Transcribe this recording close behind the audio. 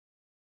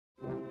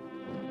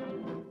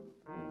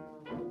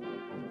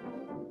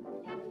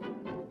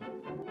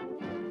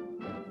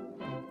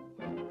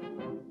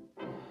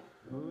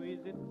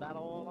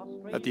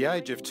At the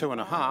age of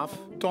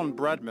 2.5, Don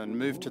Bradman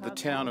moved to the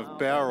town of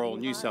Bowral,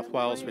 New South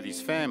Wales with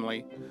his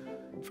family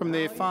from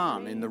their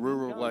farm in the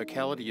rural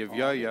locality of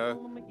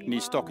Yo-Yo near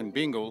Stock and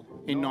Bingle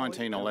in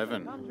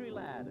 1911.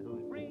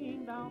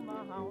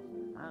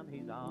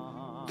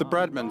 The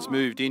Bradmans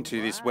moved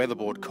into this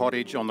weatherboard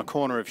cottage on the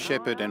corner of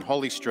Shepherd and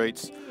Holly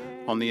Streets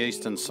on the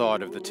eastern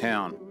side of the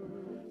town.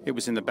 It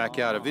was in the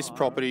backyard of this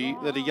property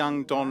that a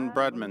young Don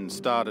Bradman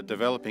started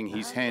developing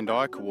his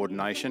hand-eye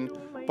coordination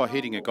by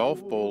hitting a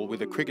golf ball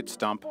with a cricket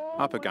stump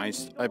up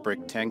against a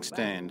brick tank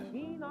stand.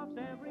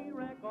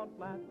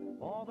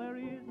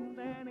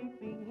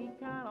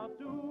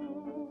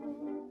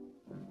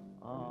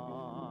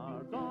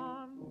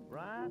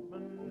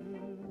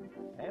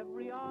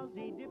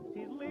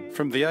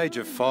 From the age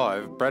of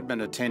 5,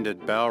 Bradman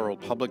attended Bowral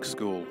Public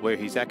School, where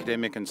his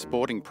academic and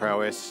sporting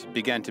prowess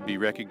began to be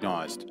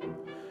recognised.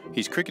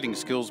 His cricketing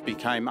skills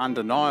became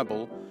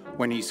undeniable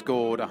when he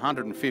scored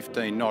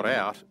 115 not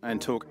out and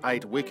took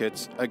 8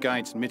 wickets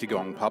against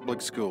Mittagong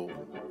Public School.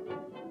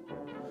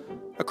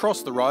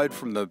 Across the road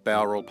from the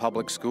Bowral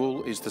Public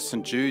School is the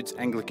St Jude's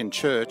Anglican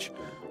Church,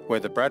 where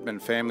the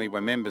Bradman family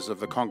were members of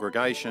the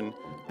congregation,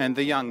 and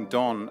the young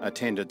Don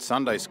attended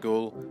Sunday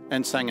school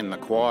and sang in the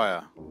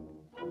choir.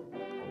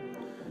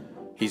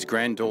 His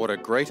granddaughter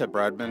Greta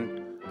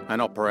Bradman,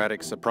 an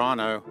operatic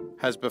soprano,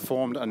 has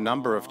performed a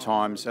number of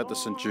times at the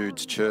St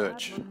Jude's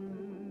Church.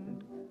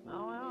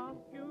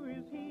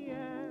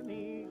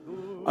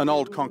 An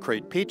old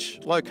concrete pitch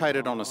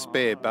located on a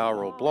spare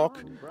Bowral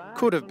block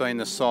could have been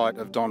the site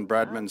of Don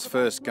Bradman's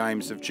first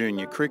games of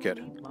junior cricket.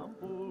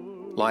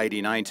 Laid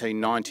in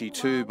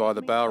 1892 by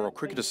the Bowral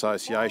Cricket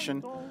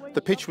Association,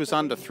 the pitch was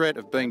under threat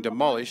of being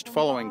demolished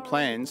following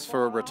plans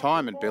for a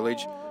retirement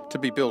village to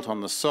be built on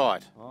the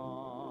site.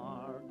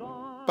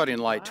 But in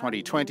late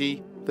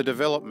 2020, the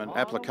development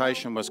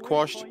application was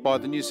quashed by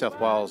the New South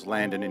Wales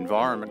Land and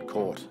Environment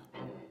Court.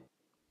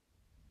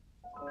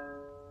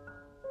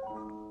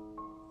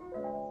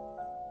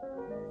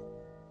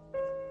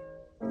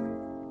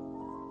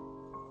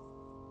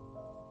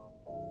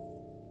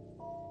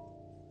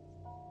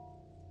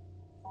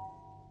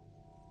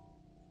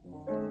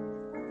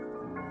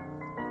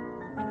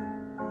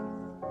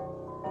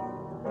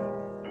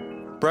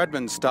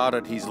 Bradman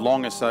started his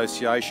long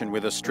association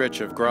with a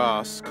stretch of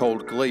grass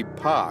called Glebe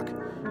Park,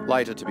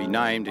 later to be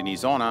named in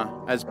his honour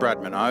as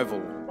Bradman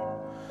Oval.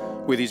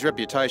 With his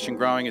reputation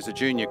growing as a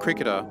junior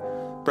cricketer,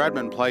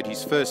 Bradman played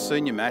his first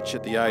senior match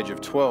at the age of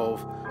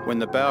 12 when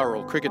the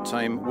Bowral cricket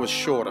team was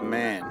short a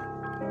man.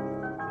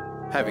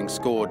 Having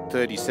scored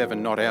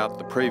 37 not out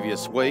the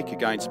previous week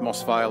against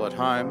Moss Vale at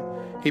home,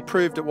 he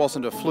proved it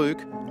wasn't a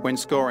fluke when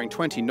scoring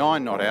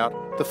 29 not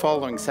out the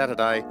following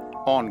Saturday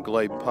on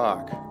Glebe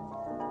Park.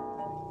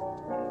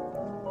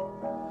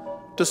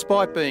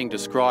 Despite being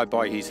described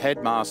by his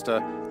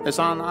headmaster as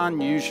an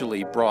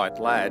unusually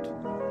bright lad,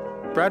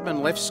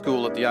 Bradman left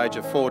school at the age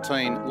of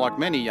 14, like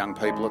many young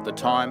people at the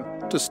time,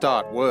 to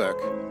start work.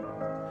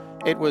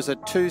 It was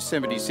at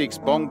 276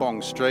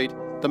 Bongbong Street,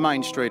 the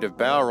main street of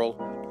Bowral,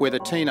 where the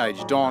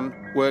teenage Don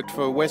worked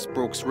for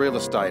Westbrook's real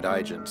estate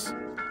agents.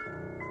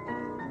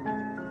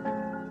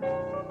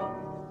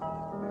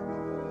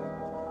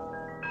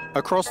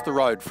 Across the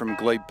road from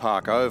Glebe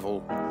Park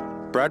Oval,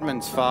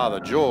 Bradman's father,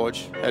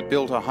 George, had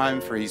built a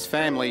home for his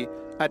family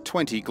at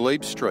 20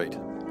 Glebe Street.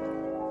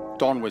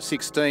 Don was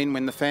 16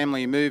 when the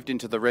family moved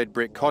into the red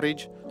brick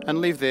cottage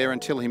and lived there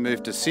until he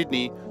moved to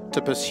Sydney to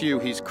pursue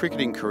his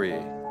cricketing career.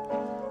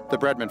 The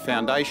Bradman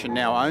Foundation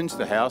now owns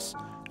the house,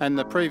 and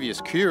the previous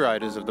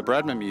curators of the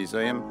Bradman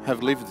Museum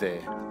have lived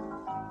there.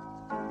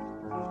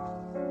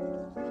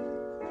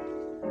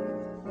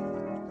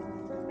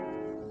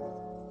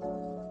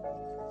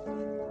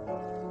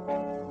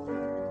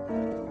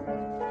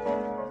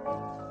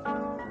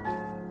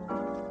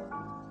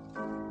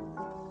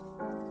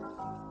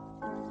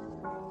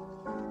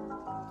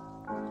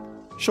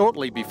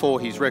 Shortly before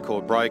his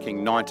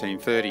record-breaking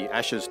 1930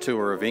 Ashes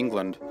tour of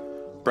England,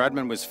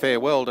 Bradman was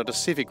farewelled at a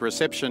civic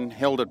reception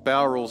held at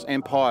Bowral's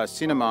Empire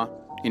Cinema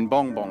in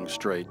Bongbong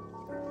Street.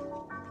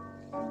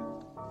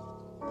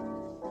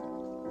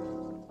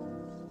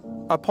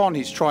 Upon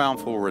his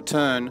triumphal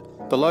return,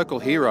 the local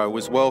hero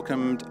was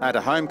welcomed at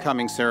a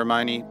homecoming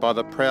ceremony by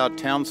the proud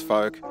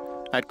townsfolk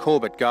at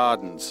Corbett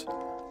Gardens.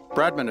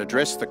 Bradman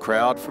addressed the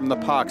crowd from the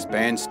park's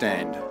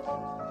bandstand.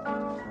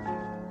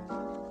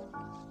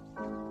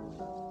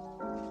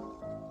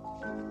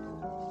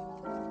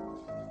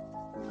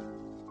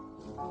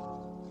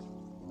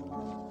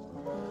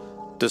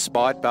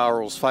 Despite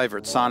Bowral's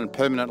favourite son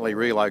permanently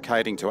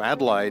relocating to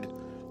Adelaide,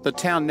 the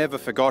town never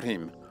forgot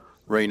him,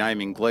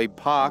 renaming Glebe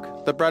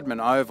Park the Bradman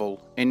Oval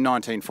in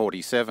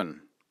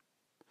 1947.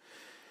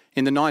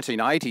 In the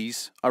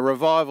 1980s, a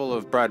revival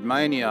of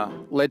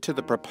Bradmania led to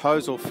the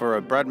proposal for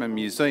a Bradman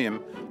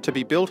Museum to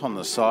be built on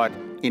the site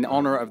in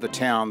honour of the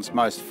town's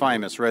most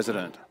famous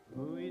resident.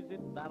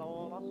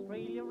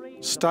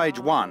 Stage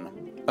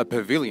 1, a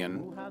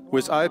pavilion,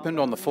 was opened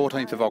on the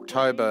 14th of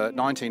October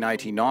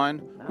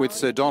 1989 with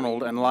Sir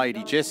Donald and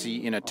Lady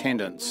Jessie in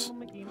attendance.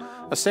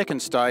 A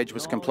second stage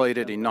was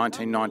completed in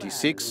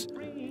 1996,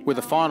 with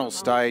a final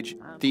stage,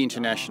 the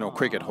International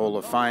Cricket Hall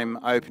of Fame,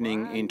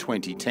 opening in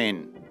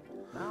 2010.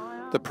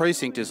 The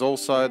precinct is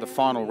also the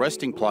final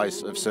resting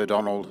place of Sir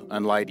Donald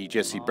and Lady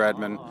Jessie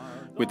Bradman,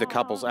 with the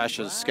couple's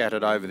ashes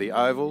scattered over the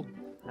oval,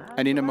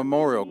 and in a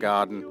memorial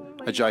garden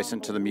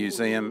adjacent to the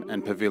museum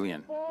and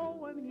pavilion.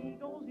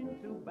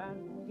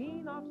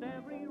 He knocks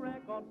every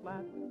record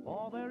flat,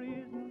 for there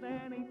is